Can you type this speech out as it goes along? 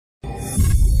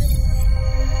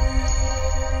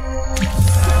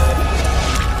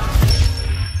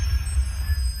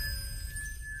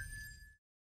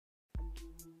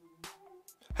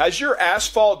Has your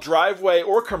asphalt driveway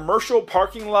or commercial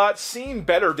parking lot seen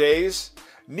better days?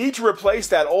 Need to replace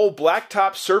that old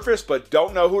blacktop surface but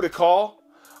don't know who to call?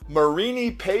 Marini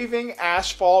Paving,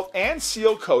 Asphalt, and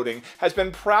Seal Coating has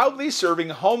been proudly serving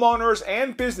homeowners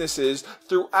and businesses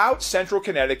throughout central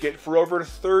Connecticut for over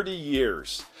 30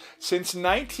 years. Since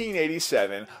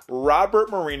 1987, Robert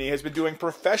Marini has been doing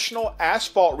professional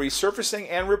asphalt resurfacing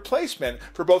and replacement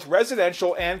for both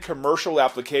residential and commercial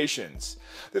applications.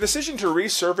 The decision to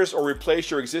resurface or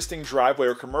replace your existing driveway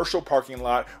or commercial parking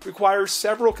lot requires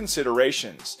several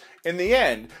considerations. In the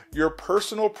end, your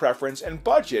personal preference and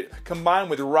budget,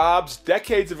 combined with Rob's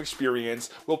decades of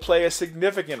experience, will play a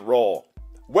significant role.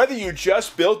 Whether you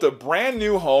just built a brand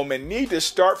new home and need to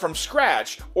start from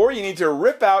scratch, or you need to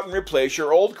rip out and replace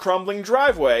your old crumbling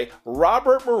driveway,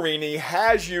 Robert Marini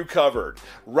has you covered.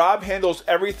 Rob handles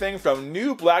everything from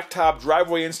new blacktop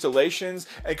driveway installations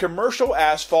and commercial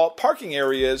asphalt parking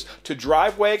areas to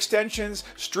driveway extensions,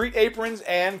 street aprons,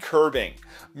 and curbing.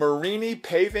 Marini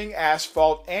Paving,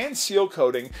 Asphalt, and Seal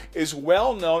Coating is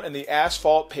well known in the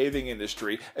asphalt paving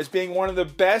industry as being one of the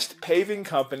best paving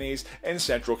companies in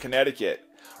central Connecticut.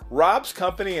 Rob's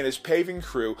company and his paving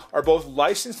crew are both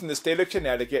licensed in the state of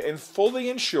Connecticut and fully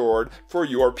insured for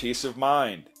your peace of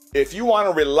mind. If you want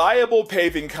a reliable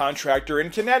paving contractor in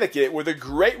Connecticut with a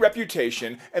great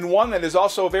reputation and one that is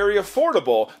also very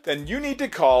affordable, then you need to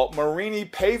call Marini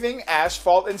Paving,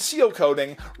 Asphalt, and Seal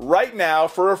Coating right now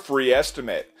for a free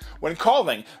estimate. When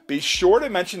calling, be sure to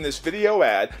mention this video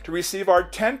ad to receive our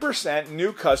 10%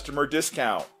 new customer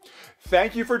discount.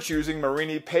 Thank you for choosing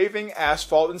Marini Paving,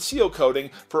 Asphalt, and Seal Coating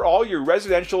for all your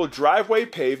residential driveway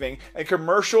paving and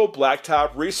commercial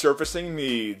blacktop resurfacing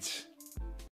needs.